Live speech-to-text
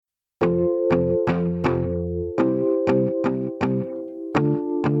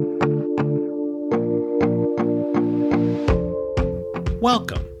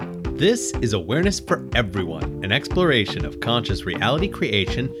Welcome. This is Awareness for Everyone, an exploration of conscious reality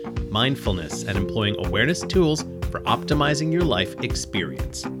creation, mindfulness, and employing awareness tools for optimizing your life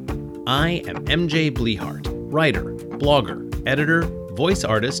experience. I am MJ Blehart, writer, blogger, editor, voice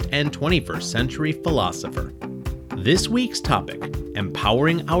artist, and 21st century philosopher. This week's topic,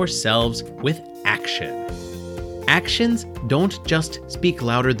 empowering ourselves with action. Actions don't just speak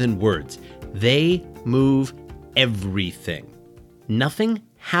louder than words. They move everything. Nothing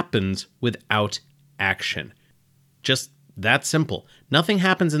happens without action. Just that simple. Nothing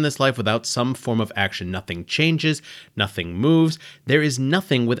happens in this life without some form of action. Nothing changes, nothing moves. There is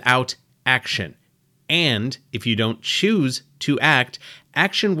nothing without action. And if you don't choose to act,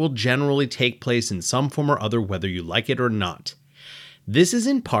 action will generally take place in some form or other, whether you like it or not. This is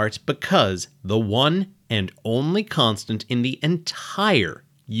in part because the one and only constant in the entire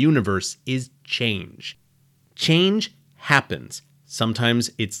universe is change. Change happens. Sometimes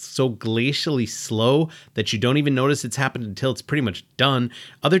it's so glacially slow that you don't even notice it's happened until it's pretty much done.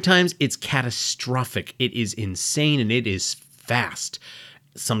 Other times it's catastrophic. It is insane and it is fast.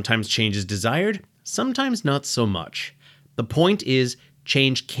 Sometimes change is desired, sometimes not so much. The point is,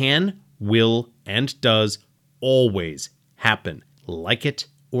 change can, will, and does always happen, like it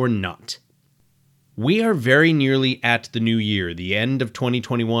or not. We are very nearly at the new year. The end of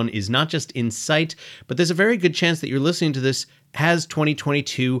 2021 is not just in sight, but there's a very good chance that you're listening to this as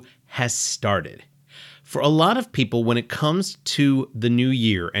 2022 has started. For a lot of people, when it comes to the new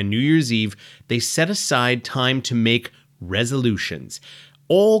year and New Year's Eve, they set aside time to make resolutions.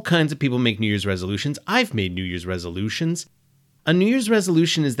 All kinds of people make New Year's resolutions. I've made New Year's resolutions. A New Year's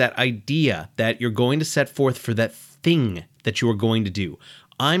resolution is that idea that you're going to set forth for that thing that you are going to do.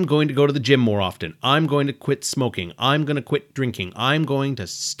 I'm going to go to the gym more often. I'm going to quit smoking. I'm going to quit drinking. I'm going to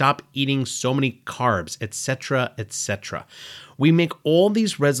stop eating so many carbs, etc., etc. We make all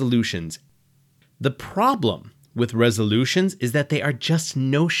these resolutions. The problem with resolutions is that they are just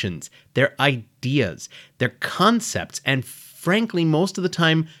notions. They're ideas. They're concepts. And frankly, most of the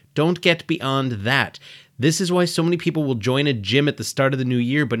time, don't get beyond that. This is why so many people will join a gym at the start of the new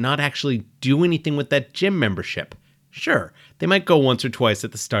year, but not actually do anything with that gym membership. Sure, they might go once or twice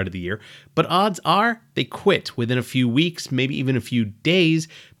at the start of the year, but odds are they quit within a few weeks, maybe even a few days,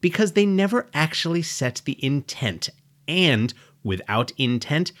 because they never actually set the intent. And without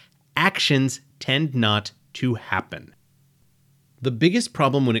intent, actions tend not to happen. The biggest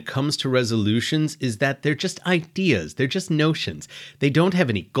problem when it comes to resolutions is that they're just ideas, they're just notions. They don't have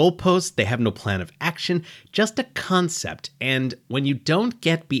any goalposts, they have no plan of action, just a concept. And when you don't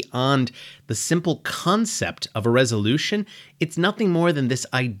get beyond the simple concept of a resolution, it's nothing more than this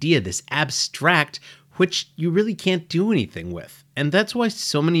idea, this abstract, which you really can't do anything with. And that's why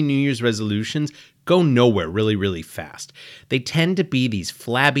so many New Year's resolutions go nowhere really, really fast. They tend to be these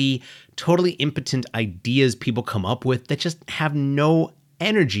flabby, totally impotent ideas people come up with that just have no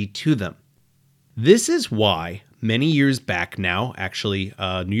energy to them. This is why many years back now, actually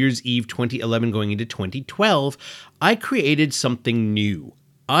New Year's Eve 2011 going into 2012, I created something new.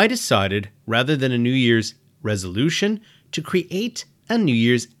 I decided, rather than a New Year's resolution, to create a New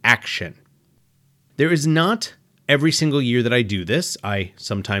Year's action. There is not every single year that I do this. I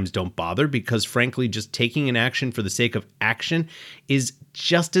sometimes don't bother because, frankly, just taking an action for the sake of action is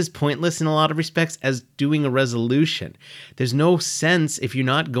just as pointless in a lot of respects as doing a resolution. There's no sense if you're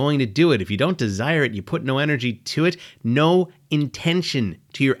not going to do it. If you don't desire it, you put no energy to it, no intention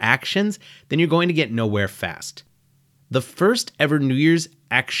to your actions, then you're going to get nowhere fast. The first ever New Year's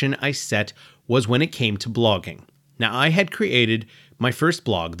action I set was when it came to blogging. Now, I had created my first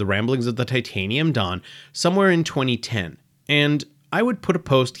blog, The Ramblings of the Titanium Dawn, somewhere in 2010. And I would put a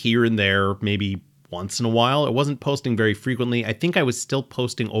post here and there, maybe once in a while. I wasn't posting very frequently. I think I was still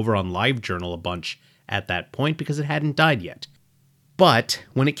posting over on LiveJournal a bunch at that point because it hadn't died yet. But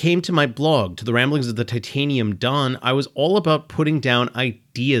when it came to my blog, to The Ramblings of the Titanium Dawn, I was all about putting down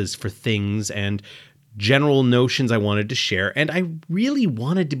ideas for things and general notions I wanted to share. And I really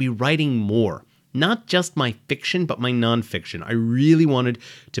wanted to be writing more. Not just my fiction, but my nonfiction. I really wanted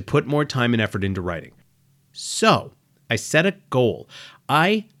to put more time and effort into writing. So I set a goal.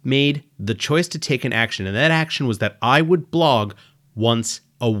 I made the choice to take an action, and that action was that I would blog once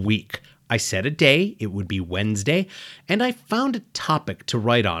a week. I set a day, it would be Wednesday, and I found a topic to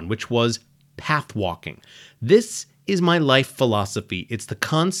write on, which was path walking. This is my life philosophy. It's the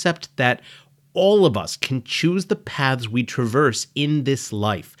concept that all of us can choose the paths we traverse in this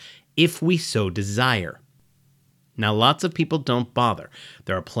life, if we so desire. Now, lots of people don't bother.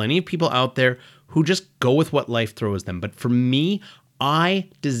 There are plenty of people out there who just go with what life throws them. But for me, I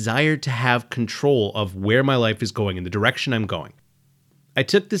desire to have control of where my life is going and the direction I'm going. I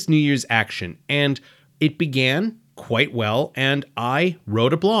took this New Year's action and it began quite well, and I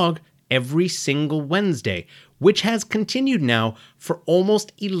wrote a blog every single Wednesday, which has continued now for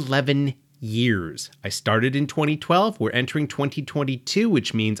almost 11 years. I started in 2012. We're entering 2022,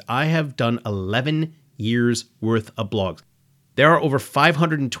 which means I have done 11 years worth of blogs. There are over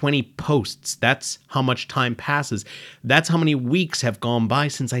 520 posts. That's how much time passes. That's how many weeks have gone by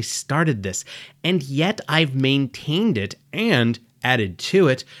since I started this. And yet I've maintained it and added to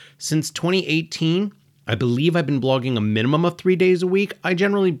it since 2018. I believe I've been blogging a minimum of 3 days a week. I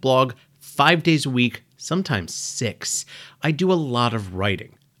generally blog 5 days a week, sometimes 6. I do a lot of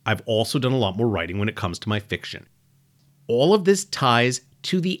writing. I've also done a lot more writing when it comes to my fiction. All of this ties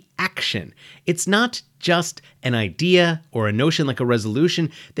to the action. It's not just an idea or a notion like a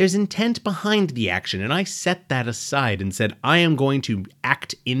resolution. There's intent behind the action, and I set that aside and said, I am going to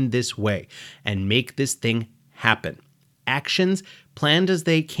act in this way and make this thing happen. Actions, planned as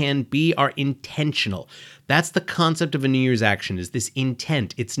they can be, are intentional. That's the concept of a New Year's action, is this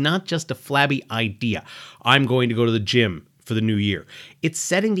intent. It's not just a flabby idea. I'm going to go to the gym for the new year. It's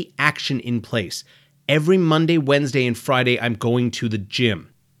setting the action in place. Every Monday, Wednesday, and Friday, I'm going to the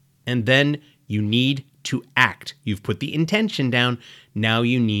gym. And then you need to act. You've put the intention down. Now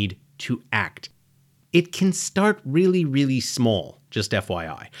you need to act. It can start really, really small, just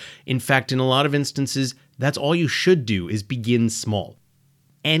FYI. In fact, in a lot of instances, that's all you should do is begin small.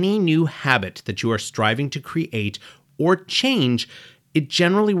 Any new habit that you are striving to create or change, it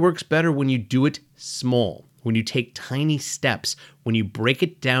generally works better when you do it small, when you take tiny steps, when you break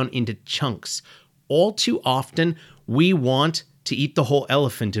it down into chunks. All too often, we want to eat the whole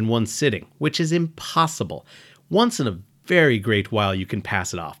elephant in one sitting, which is impossible. Once in a very great while, you can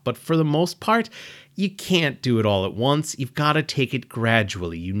pass it off, but for the most part, you can't do it all at once. You've got to take it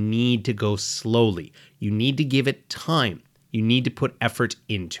gradually. You need to go slowly. You need to give it time. You need to put effort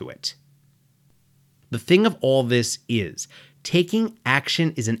into it. The thing of all this is, taking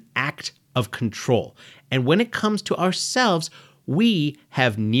action is an act of control. And when it comes to ourselves, we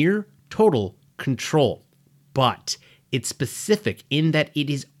have near total control. But it's specific in that it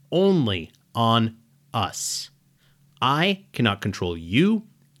is only on us. I cannot control you.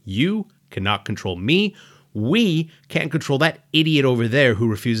 You cannot control me. We can't control that idiot over there who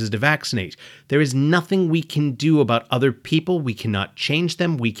refuses to vaccinate. There is nothing we can do about other people. We cannot change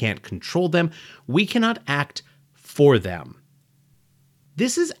them. We can't control them. We cannot act for them.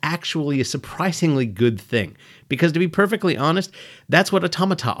 This is actually a surprisingly good thing, because to be perfectly honest, that's what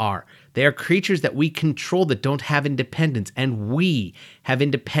automata are. They are creatures that we control that don't have independence, and we have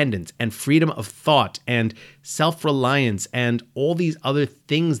independence and freedom of thought and self-reliance and all these other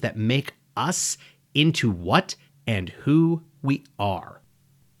things that make us into what and who we are.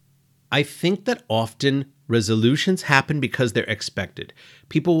 I think that often resolutions happen because they're expected.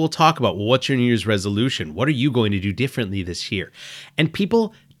 People will talk about, well, what's your New Year's resolution? What are you going to do differently this year? And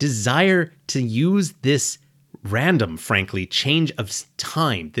people desire to use this random, frankly, change of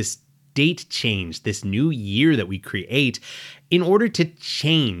time, this date change, this new year that we create in order to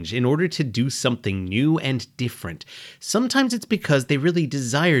change, in order to do something new and different. Sometimes it's because they really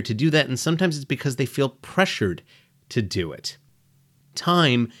desire to do that, and sometimes it's because they feel pressured to do it.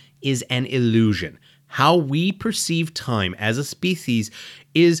 Time is an illusion. How we perceive time as a species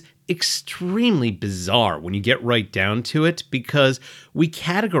is extremely bizarre when you get right down to it, because we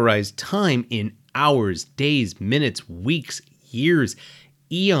categorize time in hours, days, minutes, weeks, years,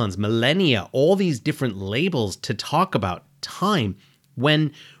 eons, millennia, all these different labels to talk about time,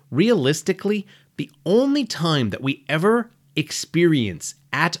 when realistically, the only time that we ever experience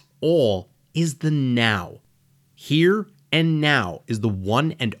at all is the now. Here and now is the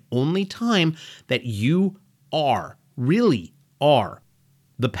one and only time that you really are.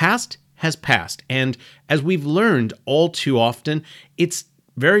 The past has passed, and as we've learned all too often, it's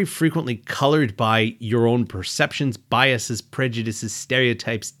very frequently colored by your own perceptions, biases, prejudices,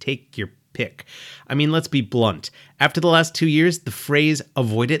 stereotypes, take your pick. I mean, let's be blunt. After the last 2 years, the phrase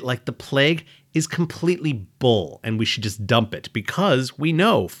 "avoid it like the plague" is completely bull, and we should just dump it, because we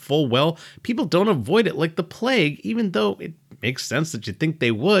know full well people don't avoid it like the plague, even though it makes sense that you'd think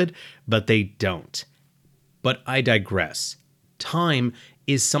they would, but they don't. But I digress. Time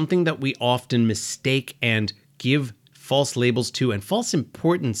is something that we often mistake and give false labels to and false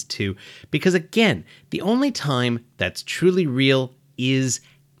importance to, because again, the only time that's truly real is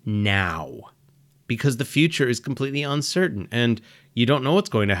now. Because the future is completely uncertain, and you don't know what's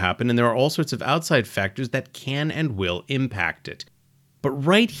going to happen, and there are all sorts of outside factors that can and will impact it. But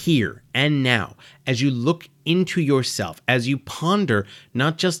right here and now, as you look into yourself, as you ponder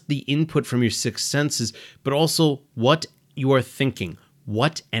not just the input from your six senses, but also what you are thinking,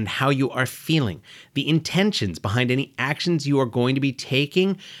 what and how you are feeling, the intentions behind any actions you are going to be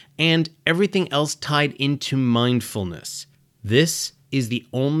taking, and everything else tied into mindfulness. This is the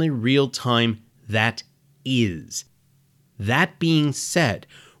only real time that is. That being said,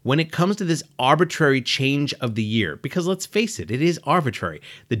 when it comes to this arbitrary change of the year, because let's face it, it is arbitrary.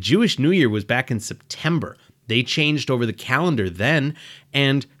 The Jewish New Year was back in September. They changed over the calendar then,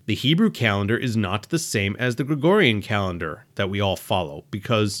 and the Hebrew calendar is not the same as the Gregorian calendar that we all follow,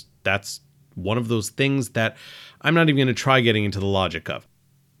 because that's one of those things that I'm not even going to try getting into the logic of.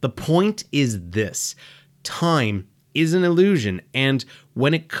 The point is this: time is an illusion, and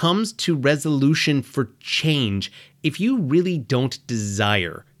when it comes to resolution for change, if you really don't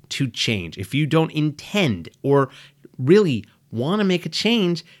desire to change, if you don't intend or really want to make a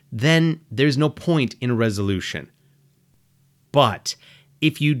change, then there's no point in a resolution. But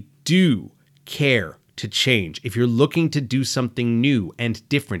if you do care to change, if you're looking to do something new and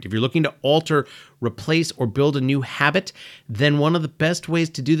different, if you're looking to alter, replace, or build a new habit, then one of the best ways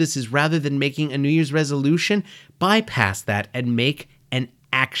to do this is, rather than making a New Year's resolution, bypass that and make an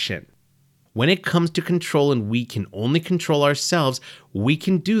action. When it comes to control, and we can only control ourselves, we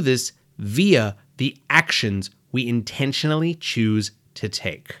can do this via the actions we intentionally choose to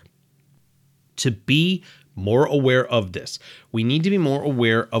take. To be more aware of this, we need to be more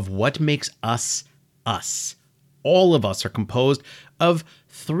aware of what makes us us. All of us are composed of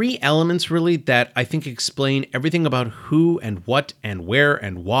three elements, really, that I think explain everything about who and what and where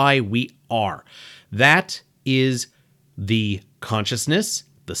and why we are. That is the consciousness,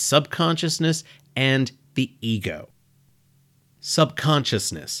 the subconsciousness, and the ego.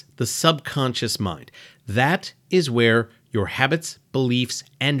 Subconsciousness, the subconscious mind. That is where your habits, beliefs,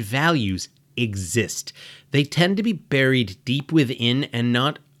 and values exist. They tend to be buried deep within and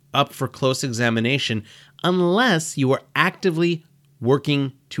not up for close examination unless you are actively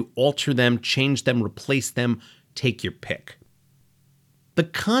working to alter them, change them, replace them, take your pick. The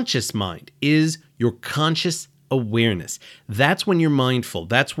conscious mind is your conscious awareness. That's when you're mindful.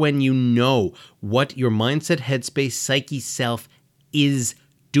 That's when you know what your mindset, headspace, psyche, self is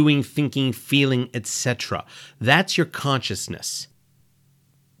doing, thinking, feeling, etc. That's your consciousness.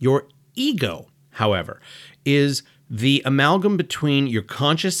 Your ego, however, is the amalgam between your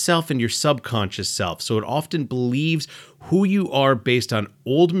conscious self and your subconscious self. So it often believes who you are based on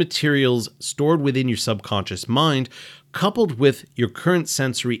old materials stored within your subconscious mind, coupled with your current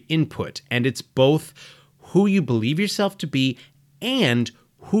sensory input. And it's both who you believe yourself to be and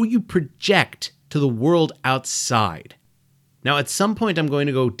who you project to the world outside. Now, at some point, I'm going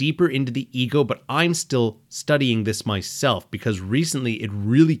to go deeper into the ego, but I'm still studying this myself because recently it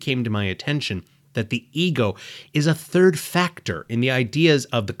really came to my attention that the ego is a third factor in the ideas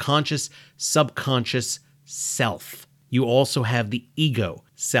of the conscious, subconscious self. You also have the ego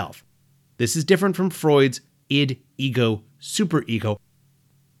self. This is different from Freud's id, ego, superego,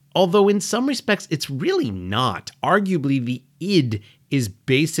 although in some respects it's really not. Arguably, the id is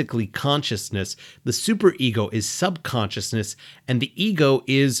basically consciousness, the superego is subconsciousness, and the ego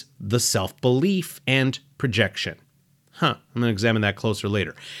is the self-belief and projection. I'm going to examine that closer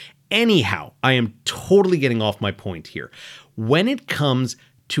later. Anyhow, I am totally getting off my point here. When it comes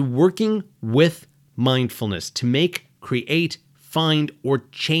to working with mindfulness to make, create, find, or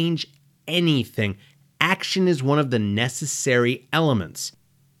change anything, action is one of the necessary elements.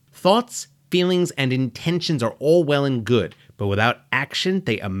 Thoughts, feelings, and intentions are all well and good, but without action,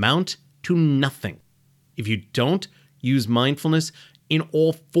 they amount to nothing. If you don't use mindfulness in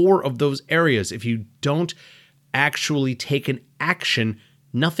all four of those areas, if you don't actually take an action,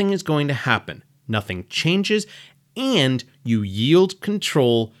 nothing is going to happen. Nothing changes, and you yield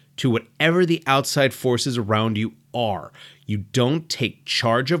control to whatever the outside forces around you are. You don't take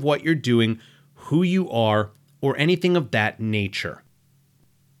charge of what you're doing, who you are, or anything of that nature.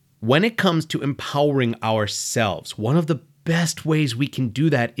 When it comes to empowering ourselves, one of the best ways we can do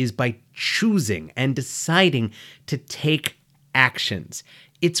that is by choosing and deciding to take actions.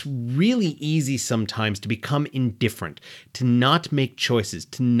 It's really easy sometimes to become indifferent, to not make choices,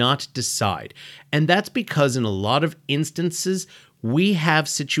 to not decide. And that's because in a lot of instances, we have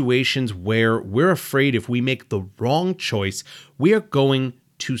situations where we're afraid if we make the wrong choice, we are going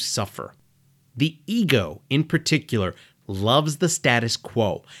to suffer. The ego, in particular, loves the status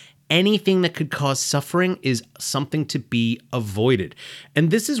quo. Anything that could cause suffering is something to be avoided.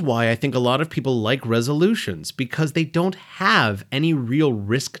 And this is why I think a lot of people like resolutions, because they don't have any real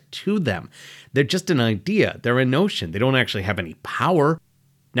risk to them. They're just an idea. They're a notion. They don't actually have any power.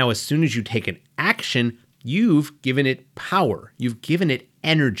 Now, as soon as you take an action, you've given it power. You've given it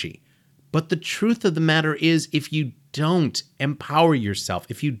energy. But the truth of the matter is, if you don't empower yourself,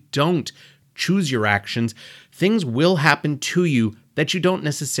 if you don't choose your actions, things will happen to you that you don't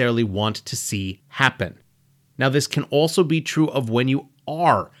necessarily want to see happen. Now, this can also be true of when you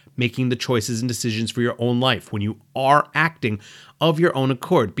are making the choices and decisions for your own life, when you are acting of your own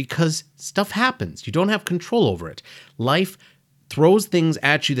accord, because stuff happens. You don't have control over it. Life throws things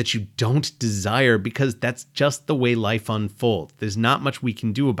at you that you don't desire because that's just the way life unfolds. There's not much we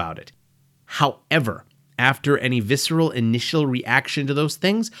can do about it. However, after any visceral initial reaction to those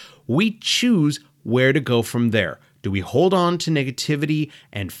things, we choose where to go from there. Do we hold on to negativity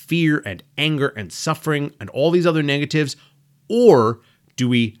and fear and anger and suffering and all these other negatives, or do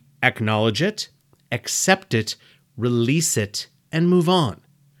we acknowledge it, accept it, release it, and move on?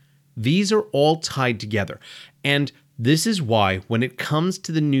 These are all tied together. And this is why when it comes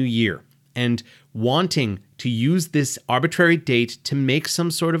to the new year and wanting to use this arbitrary date to make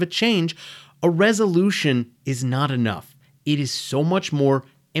some sort of a change, a resolution is not enough. It is so much more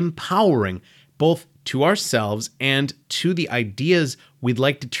empowering, both to ourselves and to the ideas we'd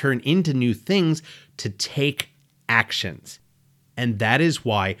like to turn into new things, to take actions. And that is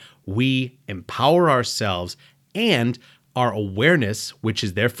why we empower ourselves and our awareness, which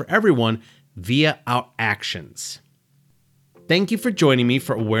is there for everyone, via our actions. Thank you for joining me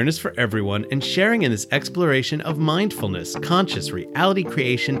for Awareness for Everyone and sharing in this exploration of mindfulness, conscious reality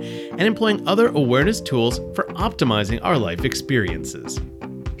creation, and employing other awareness tools for optimizing our life experiences.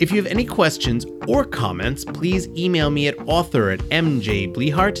 If you have any questions or comments, please email me at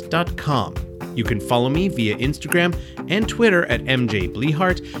author@mjblehart.com. You can follow me via Instagram and Twitter at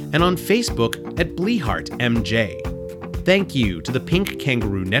mjblehart and on Facebook at blehartmj. Thank you to the Pink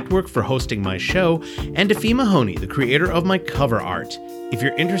Kangaroo Network for hosting my show, and to Fee Mahoney, the creator of my cover art. If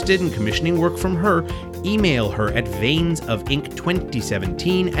you're interested in commissioning work from her, email her at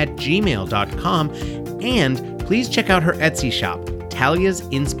veinsofinc2017@gmail.com, and please check out her Etsy shop, Talia's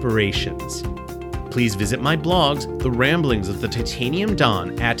Inspirations. Please visit my blogs, The Ramblings of the Titanium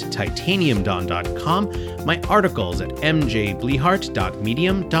Dawn, at titaniumdawn.com, my articles at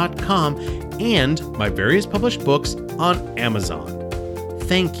mjblehart.medium.com, and my various published books on Amazon.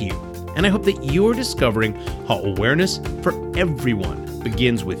 Thank you, and I hope that you're discovering how awareness for everyone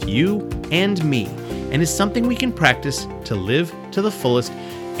begins with you and me, and is something we can practice to live to the fullest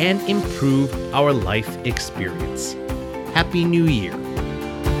and improve our life experience. Happy New Year!